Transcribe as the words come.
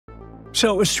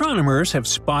So astronomers have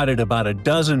spotted about a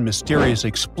dozen mysterious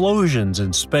explosions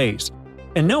in space,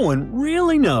 and no one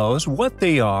really knows what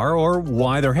they are or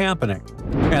why they're happening.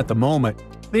 At the moment,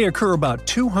 they occur about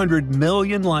 200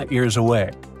 million light-years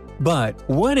away. But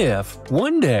what if,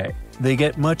 one day, they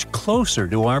get much closer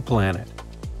to our planet?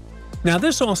 Now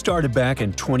this all started back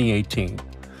in 2018.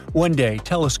 One day,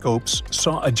 telescopes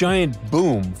saw a giant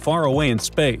boom far away in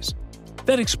space.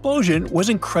 That explosion was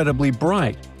incredibly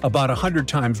bright, about 100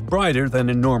 times brighter than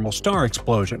a normal star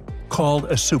explosion, called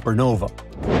a supernova.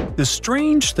 The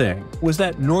strange thing was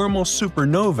that normal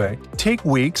supernovae take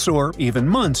weeks or even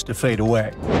months to fade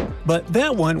away. But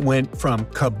that one went from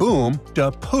kaboom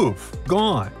to poof,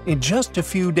 gone, in just a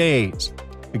few days.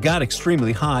 It got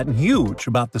extremely hot and huge,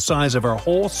 about the size of our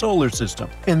whole solar system,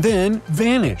 and then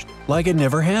vanished like it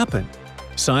never happened.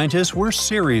 Scientists were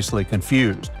seriously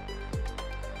confused.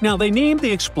 Now, they named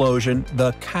the explosion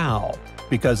the Cow,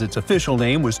 because its official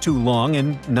name was too long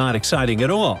and not exciting at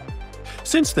all.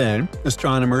 Since then,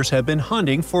 astronomers have been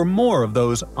hunting for more of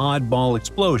those oddball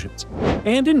explosions.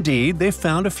 And indeed, they've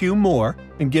found a few more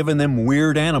and given them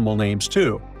weird animal names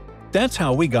too. That's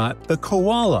how we got the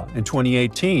koala in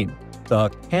 2018, the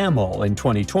camel in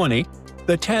 2020,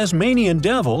 the Tasmanian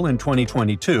devil in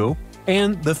 2022,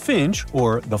 and the finch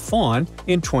or the fawn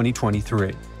in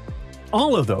 2023.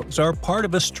 All of those are part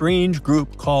of a strange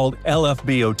group called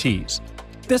LFBOTs.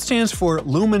 That stands for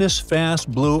Luminous Fast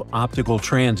Blue Optical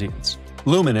Transients.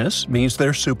 Luminous means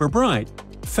they're super bright.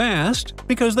 Fast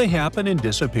because they happen and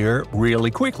disappear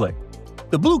really quickly.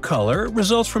 The blue color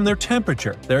results from their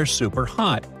temperature. They're super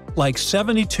hot, like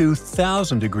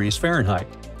 72,000 degrees Fahrenheit.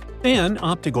 And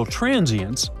optical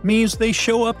transients means they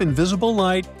show up in visible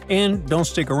light and don't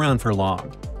stick around for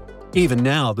long. Even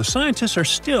now, the scientists are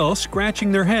still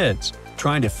scratching their heads,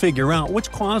 trying to figure out what's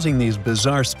causing these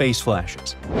bizarre space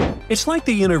flashes. It's like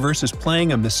the universe is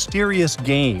playing a mysterious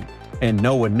game, and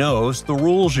no one knows the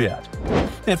rules yet.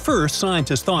 At first,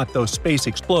 scientists thought those space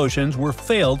explosions were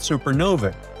failed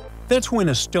supernovae. That's when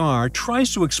a star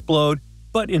tries to explode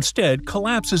but instead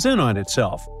collapses in on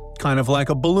itself, kind of like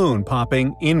a balloon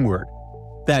popping inward.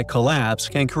 That collapse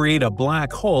can create a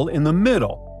black hole in the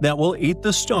middle that will eat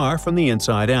the star from the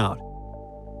inside out.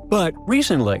 But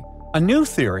recently, a new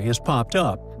theory has popped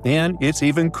up, and it's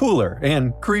even cooler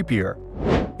and creepier.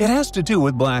 It has to do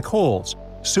with black holes,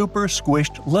 super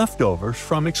squished leftovers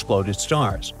from exploded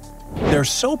stars. They're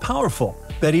so powerful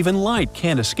that even light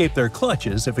can't escape their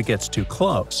clutches if it gets too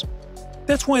close.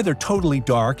 That's why they're totally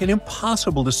dark and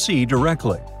impossible to see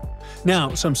directly.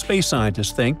 Now, some space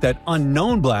scientists think that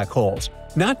unknown black holes,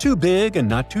 not too big and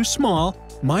not too small,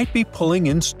 might be pulling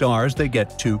in stars that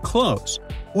get too close,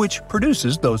 which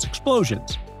produces those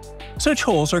explosions. Such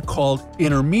holes are called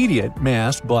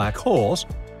intermediate-mass black holes,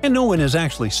 and no one has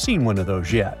actually seen one of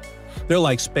those yet. They're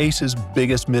like space's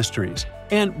biggest mysteries,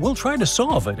 and we'll try to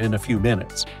solve it in a few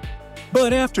minutes.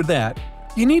 But after that,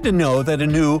 you need to know that a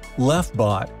new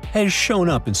LFBOS has shown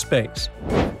up in space.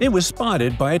 It was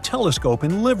spotted by a telescope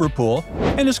in Liverpool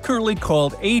and is currently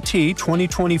called AT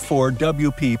 2024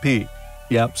 WPP.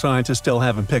 Yep, scientists still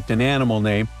haven't picked an animal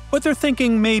name, but they're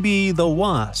thinking maybe the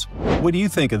wasp. What do you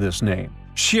think of this name?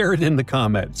 Share it in the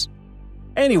comments.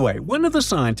 Anyway, one of the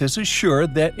scientists is sure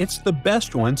that it's the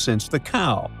best one since the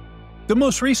cow. The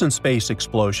most recent space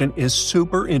explosion is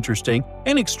super interesting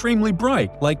and extremely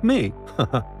bright, like me.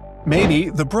 Maybe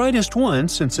the brightest one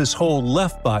since this whole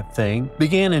LFBOS thing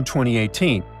began in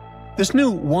 2018. This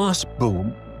new WASP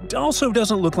boom also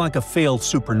doesn't look like a failed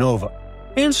supernova.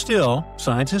 And still,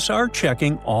 scientists are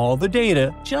checking all the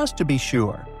data just to be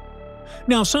sure.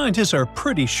 Now, scientists are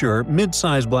pretty sure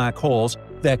mid-sized black holes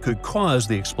that could cause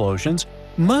the explosions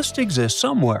must exist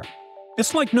somewhere.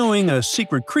 It's like knowing a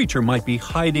secret creature might be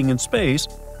hiding in space,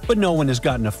 but no one has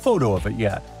gotten a photo of it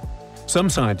yet. Some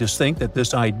scientists think that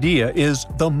this idea is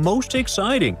the most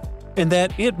exciting, and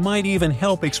that it might even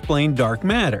help explain dark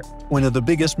matter, one of the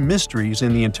biggest mysteries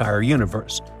in the entire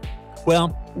universe. Well,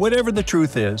 whatever the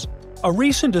truth is, a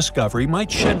recent discovery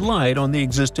might shed light on the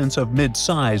existence of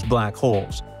mid-sized black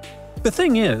holes. The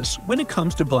thing is, when it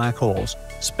comes to black holes,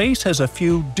 space has a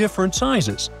few different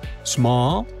sizes –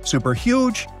 small, super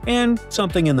huge, and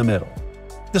something in the middle.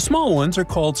 The small ones are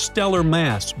called stellar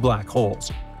mass black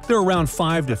holes. They're around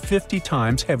 5 to 50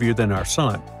 times heavier than our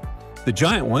Sun. The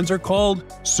giant ones are called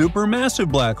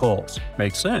supermassive black holes.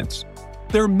 Makes sense.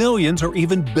 They're millions or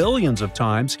even billions of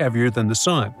times heavier than the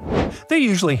Sun. They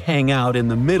usually hang out in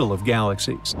the middle of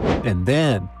galaxies. And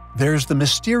then there's the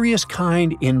mysterious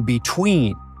kind in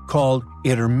between, called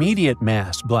intermediate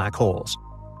mass black holes.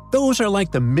 Those are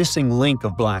like the missing link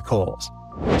of black holes.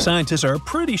 Scientists are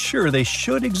pretty sure they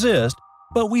should exist,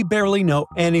 but we barely know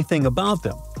anything about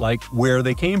them, like where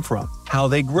they came from, how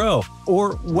they grow,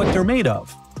 or what they're made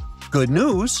of. Good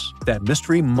news, that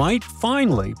mystery might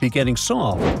finally be getting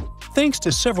solved. Thanks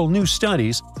to several new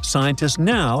studies, scientists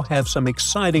now have some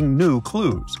exciting new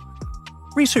clues.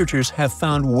 Researchers have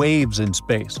found waves in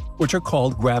space, which are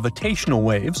called gravitational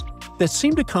waves, that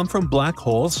seem to come from black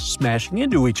holes smashing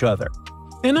into each other.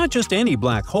 And not just any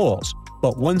black holes,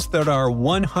 but ones that are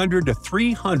 100 to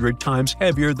 300 times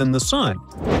heavier than the Sun,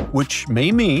 which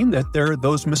may mean that they're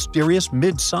those mysterious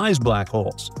mid-size black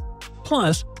holes.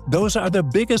 Plus, those are the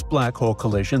biggest black hole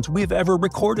collisions we've ever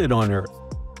recorded on Earth.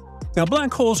 Now,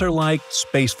 black holes are like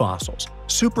space fossils,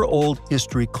 super old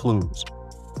history clues.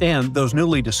 And those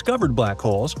newly discovered black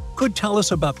holes could tell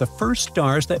us about the first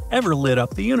stars that ever lit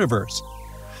up the universe.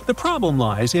 The problem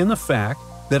lies in the fact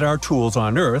that our tools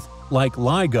on Earth, like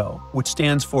LIGO, which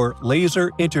stands for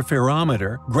Laser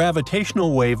Interferometer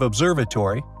Gravitational Wave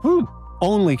Observatory,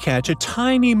 only catch a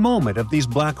tiny moment of these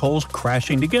black holes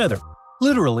crashing together,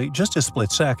 literally just a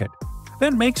split second.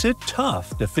 That makes it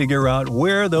tough to figure out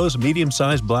where those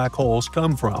medium-sized black holes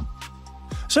come from.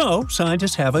 So,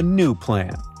 scientists have a new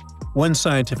plan. One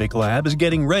scientific lab is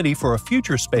getting ready for a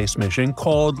future space mission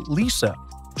called LISA,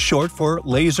 short for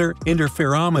Laser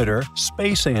Interferometer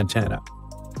Space Antenna.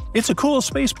 It's a cool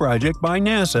space project by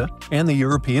NASA and the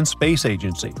European Space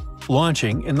Agency,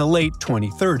 launching in the late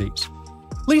 2030s.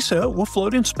 LISA will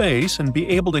float in space and be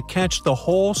able to catch the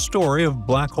whole story of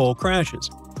black hole crashes,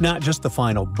 not just the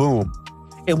final boom.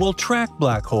 It will track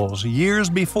black holes years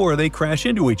before they crash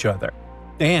into each other.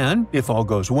 And, if all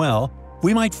goes well,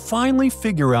 we might finally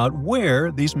figure out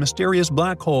where these mysterious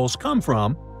black holes come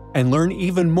from and learn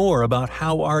even more about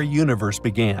how our universe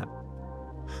began.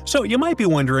 So you might be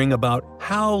wondering about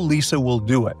how LISA will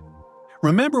do it.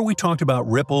 Remember we talked about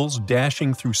ripples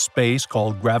dashing through space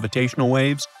called gravitational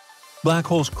waves? Black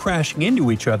holes crashing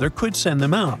into each other could send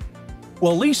them out.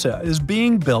 Well, LISA is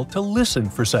being built to listen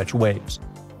for such waves.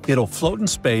 It'll float in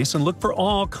space and look for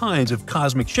all kinds of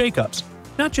cosmic shakeups,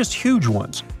 not just huge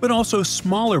ones, but also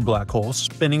smaller black holes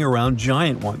spinning around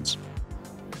giant ones.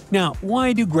 Now,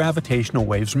 why do gravitational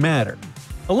waves matter?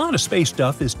 A lot of space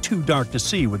stuff is too dark to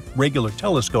see with regular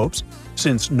telescopes,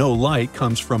 since no light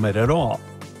comes from it at all.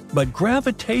 But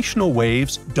gravitational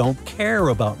waves don't care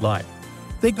about light.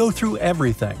 They go through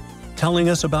everything, telling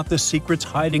us about the secrets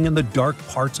hiding in the dark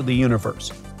parts of the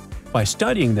universe. By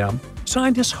studying them,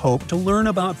 scientists hope to learn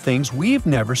about things we've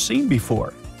never seen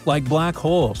before, like black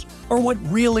holes, or what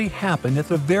really happened at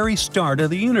the very start of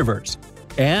the universe,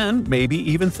 and maybe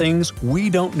even things we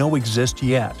don't know exist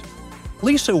yet.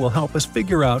 LISA will help us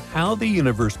figure out how the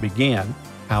universe began,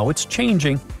 how it's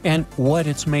changing, and what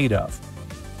it's made of.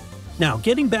 Now,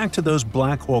 getting back to those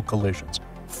black hole collisions,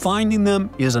 finding them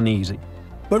isn't easy.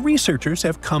 But researchers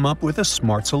have come up with a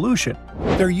smart solution.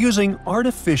 They're using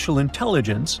artificial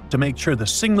intelligence to make sure the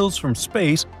signals from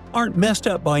space aren't messed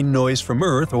up by noise from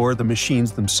Earth or the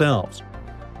machines themselves.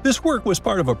 This work was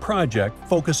part of a project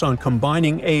focused on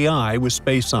combining AI with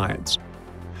space science.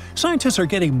 Scientists are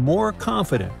getting more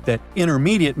confident that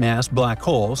intermediate mass black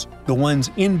holes, the ones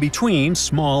in between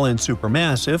small and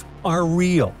supermassive, are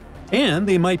real, and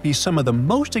they might be some of the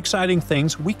most exciting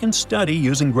things we can study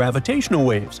using gravitational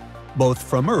waves, both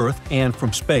from Earth and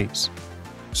from space.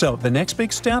 So the next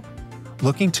big step?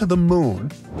 Looking to the Moon.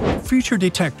 Future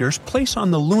detectors placed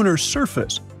on the lunar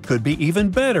surface could be even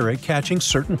better at catching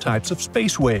certain types of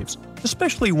space waves,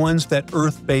 especially ones that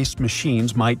Earth-based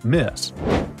machines might miss.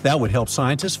 That would help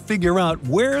scientists figure out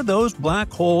where those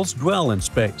black holes dwell in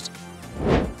space.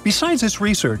 Besides this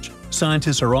research,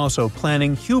 scientists are also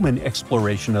planning human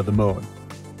exploration of the Moon.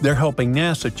 They're helping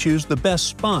NASA choose the best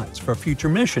spots for future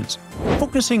missions,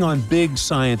 focusing on big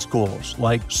science goals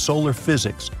like solar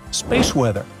physics, space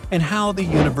weather, and how the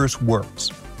universe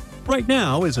works. Right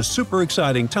now is a super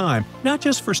exciting time, not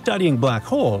just for studying black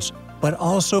holes, but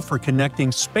also for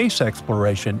connecting space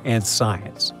exploration and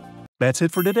science. That's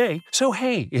it for today. So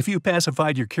hey, if you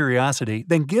pacified your curiosity,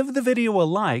 then give the video a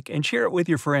like and share it with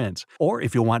your friends. Or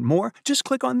if you want more, just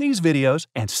click on these videos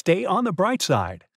and stay on the bright side.